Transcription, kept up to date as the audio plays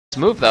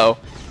move though.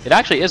 It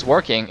actually is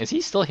working. Is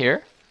he still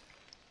here?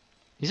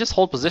 He's just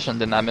hold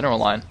positioned in that mineral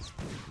line.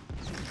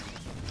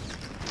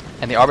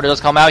 And the Arbiter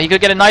does come out. He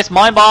could get a nice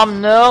Mind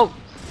Bomb. No.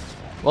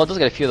 Well, it does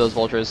get a few of those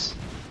Vultures.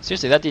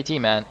 Seriously, that DT,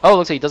 man. Oh, it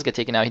looks like he does get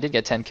taken out. He did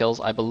get 10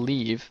 kills, I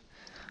believe,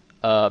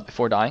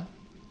 before dying.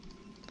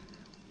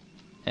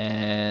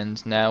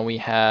 And now we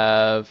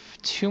have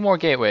 2 more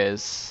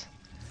gateways.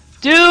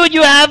 Dude,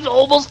 you have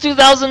almost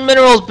 2,000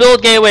 minerals.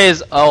 Build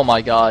gateways. Oh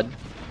my god.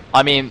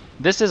 I mean,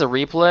 this is a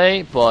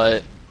replay,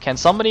 but can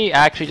somebody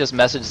actually just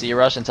message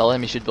ZRush and tell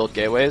him he should build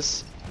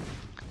gateways?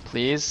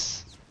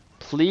 Please?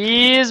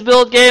 Please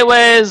build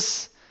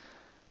gateways!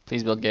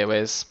 Please build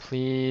gateways.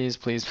 Please,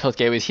 please build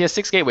gateways. He has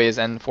 6 gateways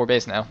and 4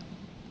 base now.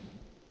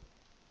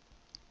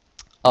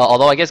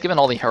 Although I guess given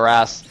all the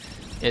harass,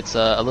 it's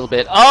a little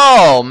bit...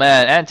 Oh,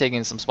 man, and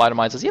taking some spider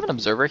mines. Does he have an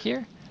observer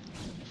here?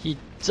 He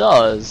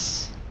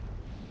does.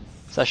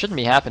 So that shouldn't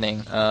be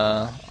happening.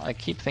 I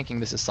keep thinking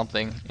this is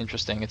something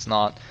interesting. It's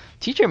not.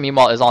 Teacher,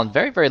 meanwhile, is on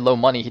very, very low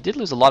money. He did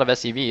lose a lot of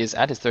SCVs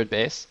at his 3rd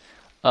base.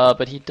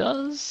 But he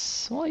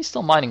does... Well, he's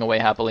still mining away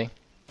happily.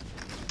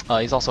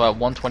 He's also at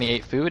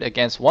 128 food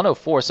against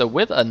 104. So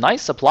with a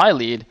nice supply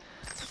lead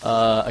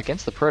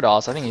against the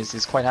Protoss, I think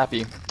he's quite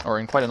happy. Or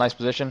in quite a nice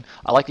position.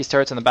 I like these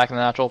turrets in the back of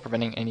the natural,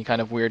 preventing any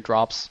kind of weird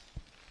drops.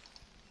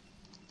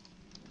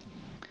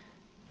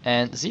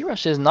 And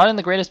ZRush is not in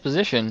the greatest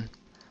position.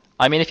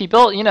 I mean, if he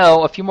built, you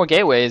know, a few more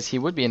gateways, he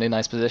would be in a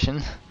nice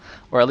position.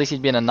 Or at least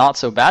he'd be in a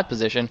not-so-bad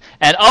position.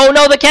 And, oh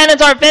no, the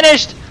cannons aren't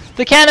finished!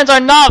 The cannons are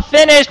not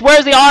finished!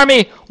 Where's the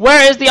army?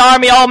 Where is the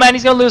army? Oh man,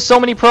 he's gonna lose so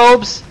many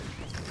probes.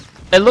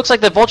 It looks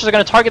like the Vultures are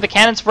gonna target the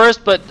cannons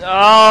first, but,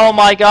 oh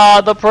my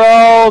god, the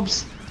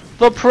probes!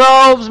 The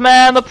probes,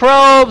 man, the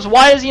probes!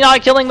 Why is he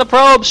not killing the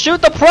probes?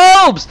 Shoot the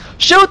probes!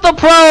 Shoot the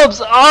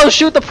probes! Oh,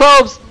 shoot the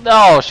probes!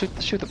 No,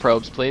 shoot the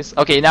probes, please.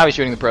 Okay, now he's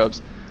shooting the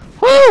probes.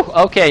 Woo!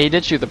 Okay, he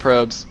did shoot the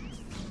probes.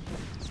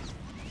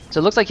 So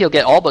it looks like he'll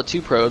get all but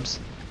 2 probes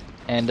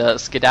and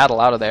skedaddle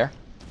out of there.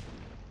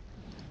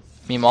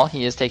 Meanwhile,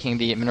 he is taking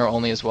the mineral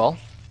only as well.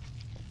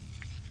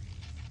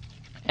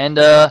 And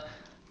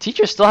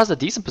Teacher still has a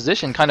decent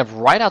position kind of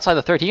right outside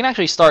the 3rd. He can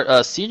actually start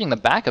sieging the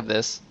back of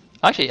this.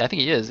 Actually, I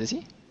think he is he?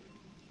 It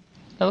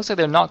looks like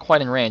they're not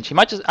quite in range. He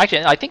might just...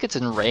 Actually, I think it's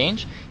in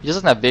range. He just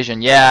doesn't have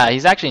vision. Yeah,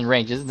 he's actually in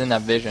range. He just didn't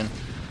have vision.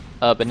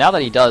 But now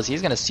that he does,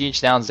 he's going to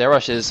siege down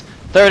ZRush's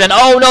 3rd. And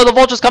oh no, the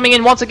Vulture's coming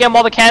in once again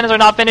while the cannons are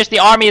not finished. The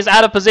army is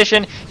out of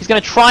position. He's going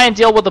to try and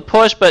deal with the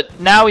push, but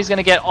now he's going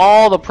to get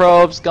all the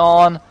probes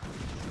gone.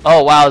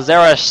 Oh wow,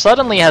 ZRush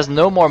suddenly has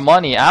no more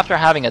money after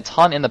having a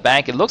ton in the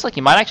bank. It looks like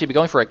he might actually be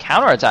going for a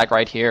counterattack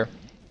right here.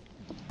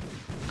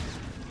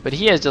 But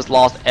he has just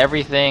lost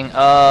everything.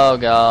 Oh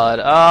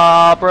god.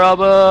 Ah,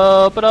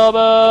 proba.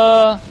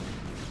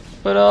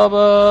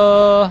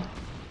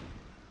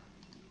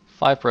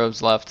 5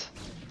 probes left.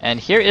 And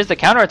here is the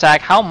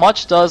counterattack. How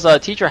much does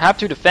Teacher have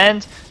to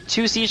defend?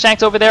 2 siege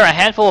tanks over there, a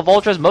handful of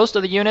Vultures, most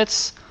of the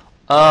units.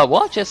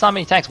 Well, just not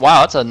many tanks.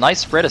 Wow, that's a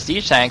nice spread of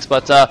siege tanks.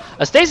 But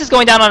a stasis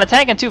going down on a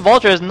tank and 2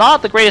 Vultures.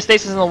 Not the greatest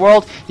stasis in the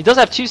world. He does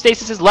have 2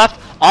 stasises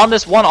left on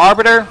this 1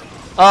 Arbiter.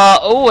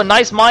 Oh, a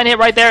nice mine hit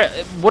right there.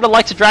 Would have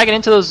liked to drag it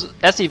into those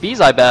SCVs,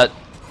 I bet.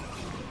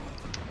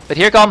 But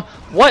here come...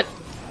 What?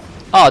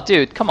 Oh,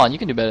 dude, come on. You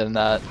can do better than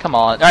that. Come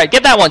on. All right,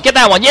 get that one. Get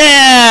that one.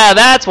 Yeah,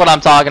 that's what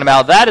I'm talking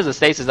about. That is the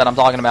stasis that I'm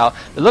talking about.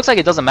 It looks like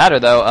it doesn't matter,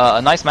 though.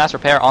 A nice mass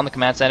repair on the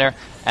command center.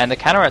 And the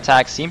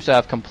counterattack seems to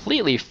have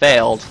completely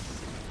failed.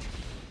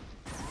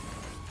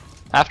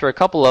 After a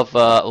couple of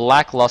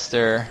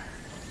lackluster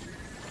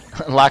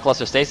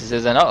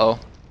stasises. And uh-oh.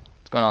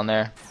 What's going on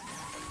there?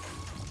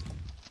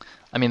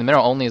 I mean, the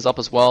mineral only is up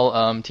as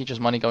well. Teacher's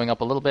money going up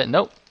a little bit.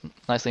 Nope.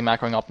 Nicely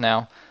macroing up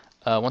now.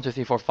 1, 2,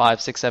 3, 4,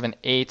 5, 6, 7,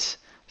 8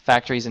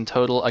 factories in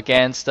total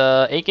against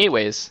 8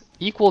 gateways.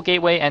 Equal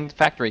gateway and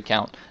factory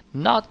count.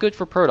 Not good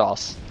for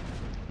Protoss.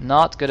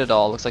 Not good at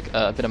all. Looks like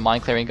a bit of mine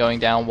clearing going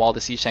down while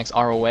the siege tanks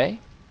are away.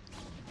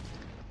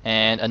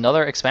 And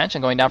another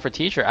expansion going down for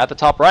Teacher at the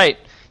top right.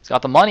 He's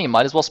got the money.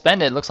 Might as well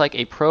spend it. Looks like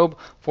a probe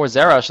for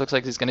ZRush. Looks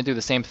like he's going to do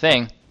the same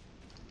thing.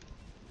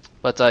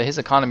 But his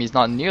economy is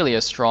not nearly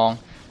as strong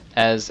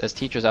as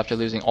Teacher's after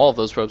losing all of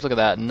those probes. Look at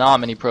that. Not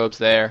many probes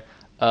there.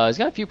 He's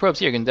got a few probes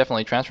here. You can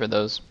definitely transfer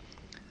those.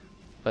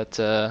 But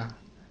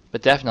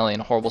definitely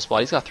in a horrible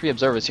spot. He's got 3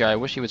 observers here. I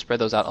wish he would spread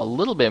those out a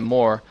little bit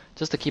more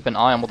just to keep an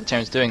eye on what the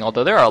Terran's doing.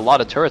 Although there are a lot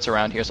of turrets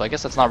around here, so I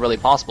guess that's not really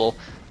possible.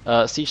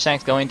 Siege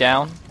tanks going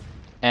down.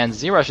 And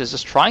ZRush is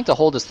just trying to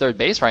hold his 3rd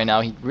base right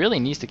now. He really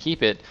needs to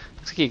keep it.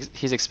 Looks like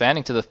he's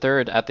expanding to the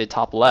 3rd at the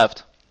top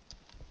left.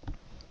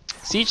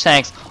 Siege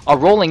tanks are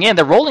rolling in.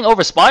 They're rolling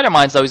over spider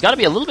mines, though. He's got to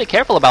be a little bit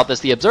careful about this.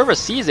 The observer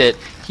sees it.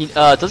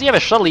 Does he have a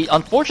shuttle? He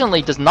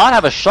unfortunately does not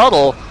have a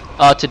shuttle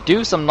to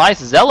do some nice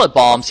zealot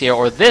bombs here.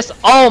 Or this.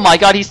 Oh my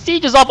god, he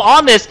sieges up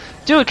on this.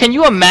 Dude, can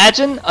you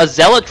imagine a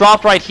zealot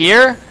dropped right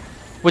here?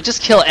 Would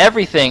just kill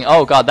everything.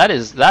 Oh god, that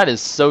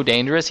is so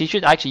dangerous. He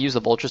should actually use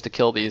the Vultures to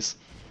kill these.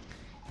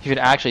 He should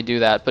actually do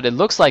that. But it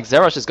looks like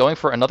ZRush is going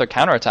for another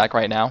counterattack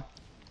right now.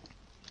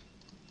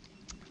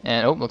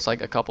 And, oh, looks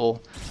like a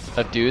couple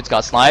of dudes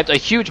got sniped. A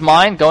huge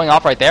mine going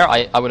off right there.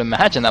 I would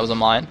imagine that was a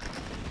mine.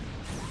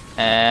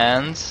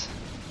 And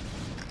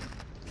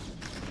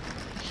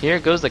here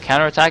goes the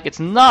counterattack. It's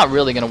not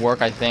really going to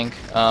work, I think.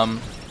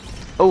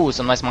 Oh,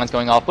 some nice mines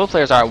going off. Both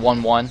players are at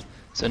 1-1,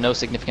 so no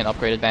significant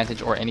upgrade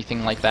advantage or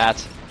anything like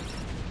that.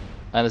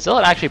 And the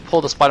Zealot actually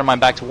pulled the Spider Mine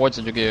back towards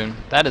the Dragoon.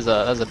 That is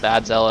a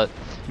bad Zealot.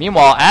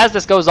 Meanwhile, as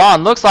this goes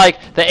on, looks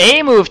like the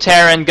A move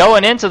Terran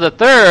going into the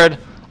third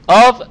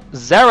of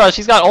Zera.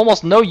 She's got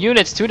almost no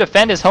units to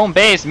defend his home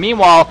base.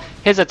 Meanwhile,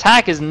 his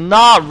attack is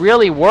not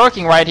really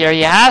working right here.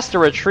 He has to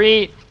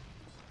retreat.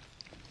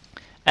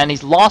 And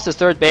he's lost his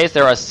third base.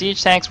 There are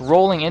siege tanks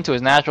rolling into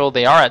his natural.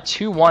 They are at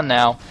 2-1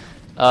 now.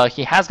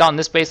 He has gotten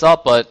this base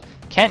up, but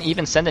can't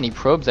even send any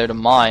probes there to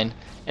mine.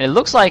 And it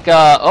looks like,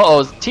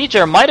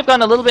 Teacher might have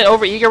gotten a little bit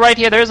over-eager right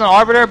here. There's an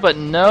Arbiter, but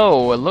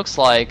no, it looks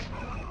like,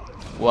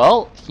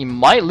 well, he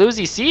might lose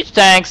these siege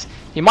tanks.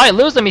 He might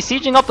lose them. He's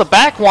sieging up the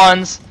back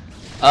ones.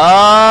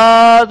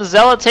 The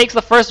Zealot takes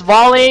the first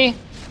volley.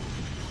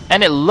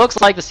 And it looks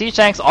like the siege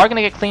tanks are going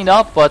to get cleaned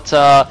up, but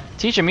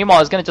Teacher,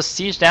 meanwhile, is going to just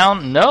siege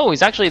down. No,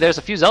 there's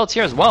a few Zealots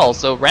here as well,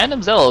 so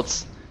random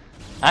Zealots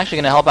actually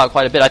going to help out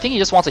quite a bit. I think he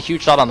just wants a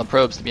huge shot on the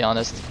probes, to be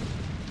honest.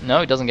 No,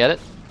 he doesn't get it.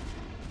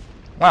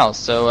 Wow,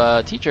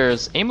 so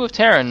Teacher's A-move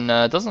Terran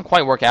doesn't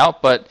quite work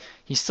out, but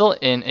he's still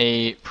in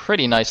a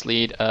pretty nice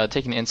lead,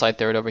 taking the inside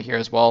third over here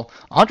as well.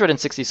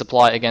 160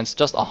 supply against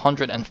just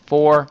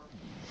 104.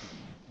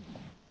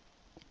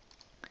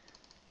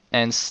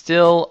 And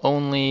still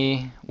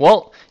only,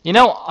 well, you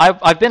know,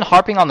 I've been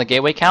harping on the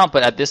gateway count,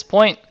 but at this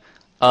point,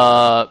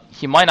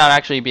 he might not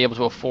actually be able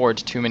to afford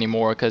too many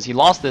more, because he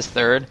lost this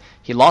third,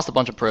 he lost a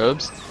bunch of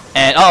probes,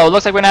 and oh, it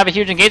looks like we're going to have a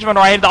huge engagement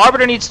right here. The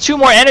Arbiter needs 2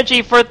 more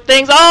energy for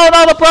things. Oh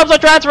no, the probes are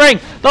transferring!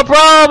 The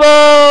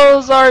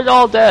probes are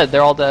all dead.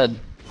 They're all dead.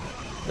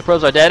 The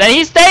probes are dead, and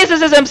he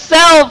stasises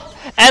himself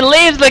and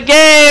leaves the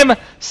game!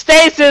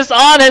 Stasis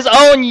on his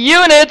own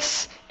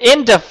units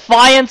in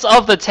defiance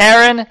of the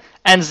Terran.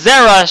 And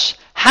Zerush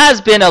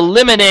has been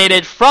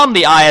eliminated from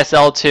the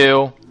ISL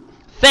 2.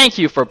 Thank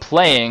you for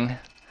playing.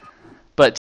 But